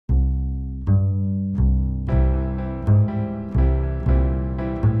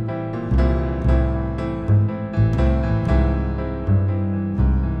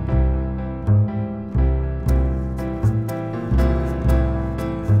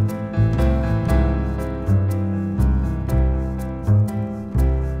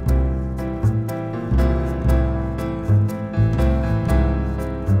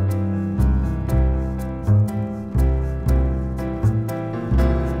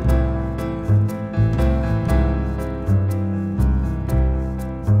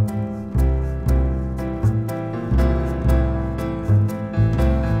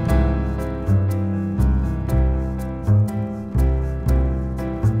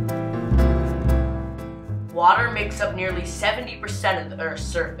Water makes up nearly 70% of the Earth's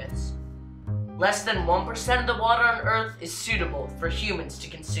surface. Less than 1% of the water on Earth is suitable for humans to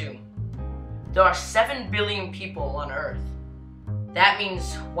consume. There are 7 billion people on Earth. That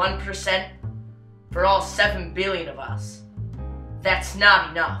means 1% for all 7 billion of us. That's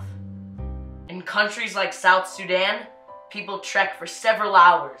not enough. In countries like South Sudan, people trek for several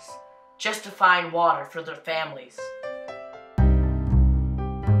hours just to find water for their families.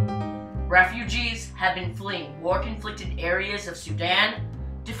 Refugees have been fleeing war-conflicted areas of Sudan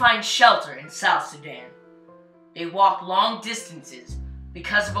to find shelter in South Sudan. They walk long distances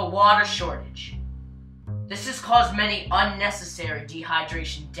because of a water shortage. This has caused many unnecessary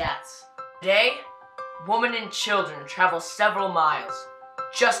dehydration deaths. Today, women and children travel several miles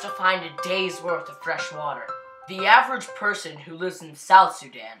just to find a day's worth of fresh water. The average person who lives in South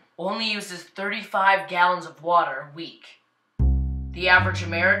Sudan only uses 35 gallons of water a week. The average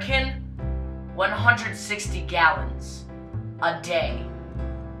American, 160 gallons a day.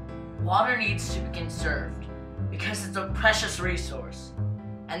 Water needs to be conserved because it's a precious resource,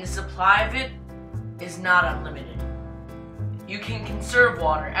 and the supply of it is not unlimited. You can conserve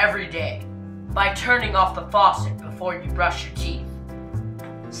water every day by turning off the faucet before you brush your teeth.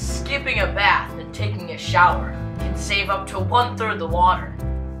 Skipping a bath and taking a shower can save up to 1/3 the water.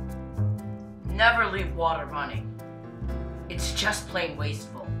 Never leave water running. It's just plain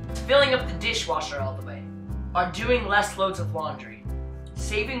wasteful. Filling up the dishwasher all the way, or doing less loads of laundry.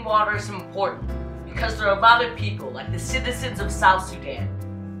 Saving water is important because there are a lot of people, like the citizens of South Sudan,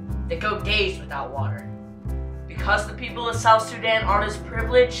 that go days without water. Because the people of South Sudan aren't as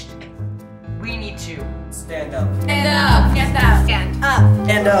privileged, we need to stand up. Stand up. Stand up.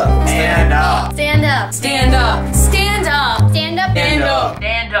 Stand up. Stand up. Stand up. Stand up. Stand up. Stand up. Stand up. Stand up.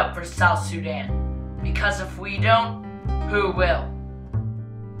 Stand up for South Sudan. Because if we don't, who will?